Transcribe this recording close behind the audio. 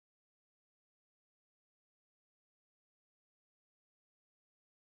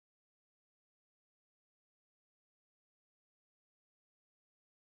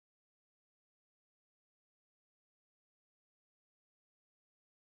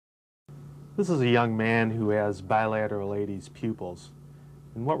This is a young man who has bilateral Adie's pupils.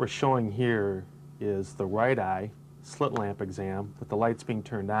 And what we're showing here is the right eye slit lamp exam with the lights being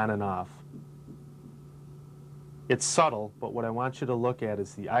turned on and off. It's subtle, but what I want you to look at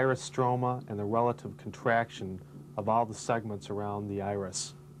is the iris stroma and the relative contraction of all the segments around the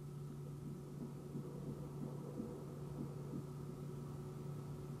iris.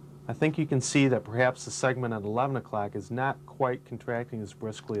 I think you can see that perhaps the segment at 11 o'clock is not quite contracting as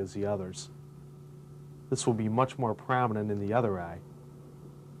briskly as the others. This will be much more prominent in the other eye.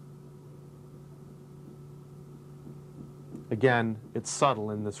 Again, it's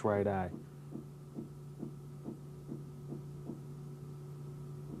subtle in this right eye.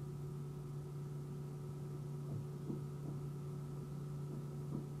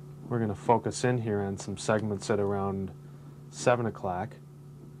 We're going to focus in here on some segments at around 7 o'clock,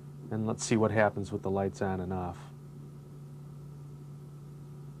 and let's see what happens with the lights on and off.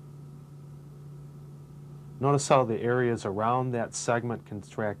 Notice how the areas around that segment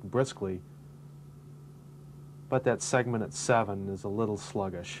contract briskly, but that segment at 7 is a little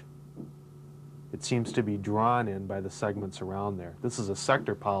sluggish. It seems to be drawn in by the segments around there. This is a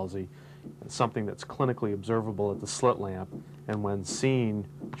sector palsy, something that's clinically observable at the slit lamp, and when seen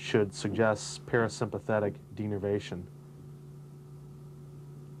should suggest parasympathetic denervation.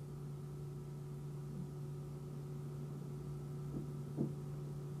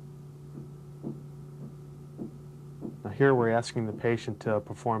 Now here we're asking the patient to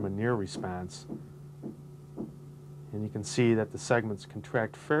perform a near response. And you can see that the segments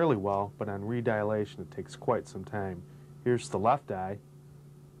contract fairly well, but on redilation it takes quite some time. Here's the left eye.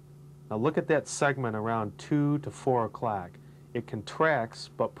 Now look at that segment around 2 to 4 o'clock. It contracts,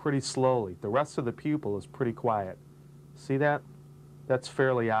 but pretty slowly. The rest of the pupil is pretty quiet. See that? That's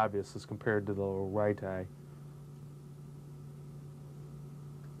fairly obvious as compared to the right eye.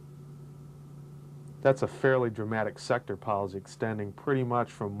 That's a fairly dramatic sector palsy extending pretty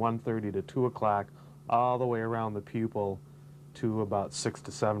much from 1:30 to 2 o'clock all the way around the pupil to about 6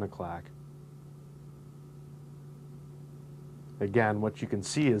 to 7 o'clock. Again, what you can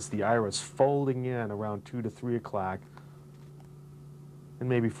see is the iris folding in around 2 to 3 o'clock and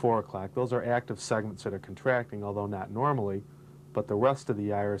maybe 4 o'clock. Those are active segments that are contracting, although not normally, but the rest of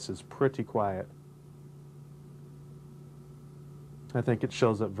the iris is pretty quiet. I think it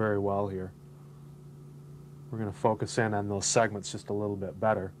shows up very well here. We're going to focus in on those segments just a little bit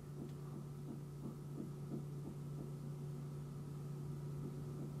better.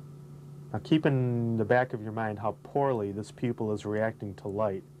 Now keep in the back of your mind how poorly this pupil is reacting to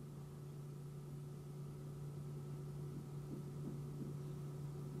light.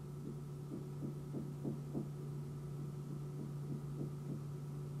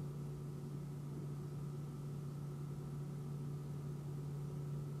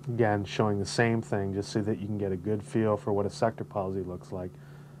 Again, showing the same thing just so that you can get a good feel for what a sector palsy looks like.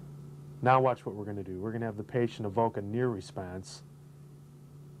 Now watch what we're going to do. We're going to have the patient evoke a near response.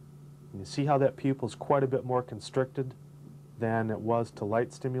 And you see how that pupil is quite a bit more constricted than it was to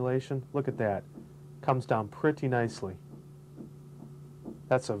light stimulation? Look at that. Comes down pretty nicely.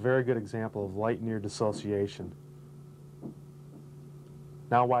 That's a very good example of light near dissociation.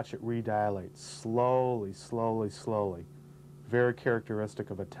 Now watch it redilate slowly, slowly, slowly. Very characteristic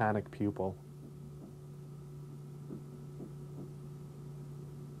of a tonic pupil.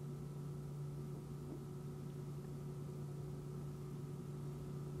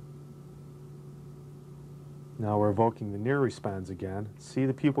 Now we're evoking the near response again. See,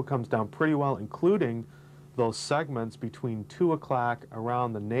 the pupil comes down pretty well, including those segments between 2 o'clock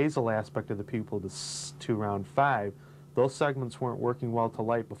around the nasal aspect of the pupil to around 5. Those segments weren't working well to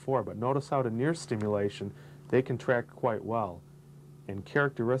light before, but notice how to near stimulation, they contract quite well. And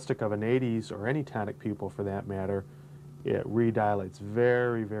characteristic of an Adie's, or any tonic pupil for that matter, it redilates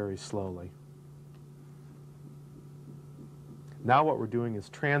very, very slowly. Now what we're doing is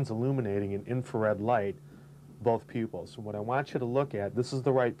transilluminating in infrared light both pupils. And what I want you to look at, this is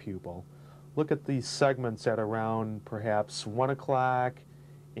the right pupil. Look at these segments at around perhaps 1 o'clock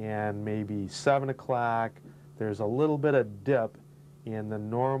and maybe 7 o'clock. There's a little bit of dip in the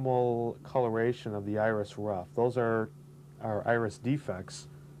normal coloration of the iris rough. Those are our iris defects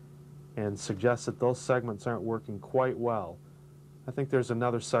and suggest that those segments aren't working quite well. I think there's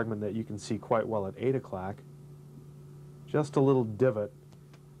another segment that you can see quite well at 8 o'clock. Just a little divot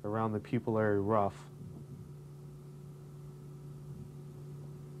around the pupillary rough.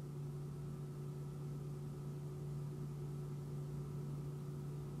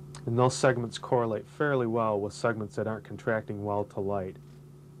 And those segments correlate fairly well with segments that aren't contracting well to light.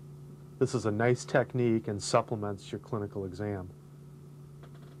 This is a nice technique and supplements your clinical exam.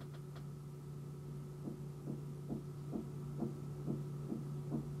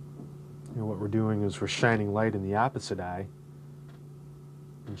 Here what we're doing is we're shining light in the opposite eye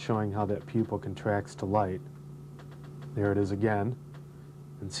and showing how that pupil contracts to light. There it is again.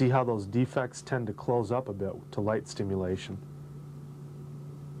 And see how those defects tend to close up a bit to light stimulation.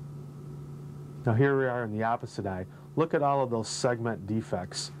 Now here we are in the opposite eye. Look at all of those segment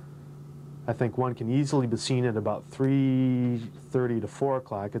defects. I think one can easily be seen at about 3:30 to 4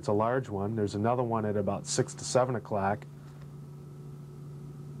 o'clock. It's a large one. There's another one at about 6 to 7 o'clock.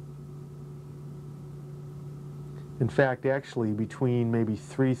 In fact, actually, between maybe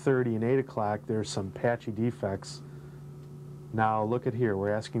 3:30 and 8 o'clock, there's some patchy defects. Now look at here. We're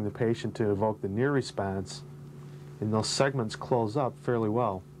asking the patient to evoke the near response, and those segments close up fairly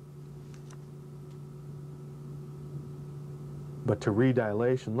well. But to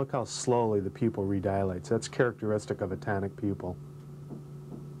redilation, look how slowly the pupil redilates. That's characteristic of a tonic pupil.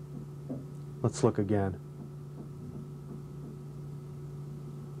 Let's look again.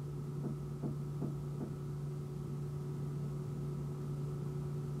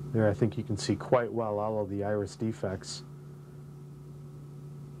 There, I think you can see quite well all of the iris defects.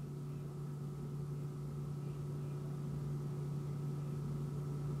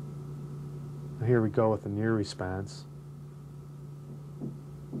 Here we go with the near response.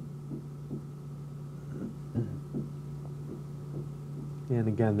 And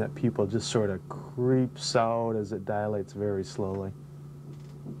again, that pupil just sort of creeps out as it dilates very slowly.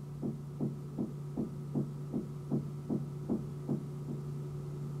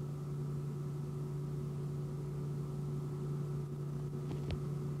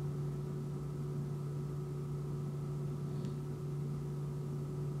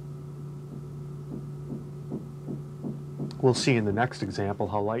 We'll see in the next example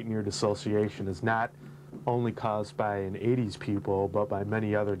how light near dissociation is not only caused by an Adie's pupil, but by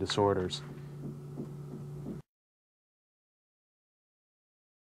many other disorders.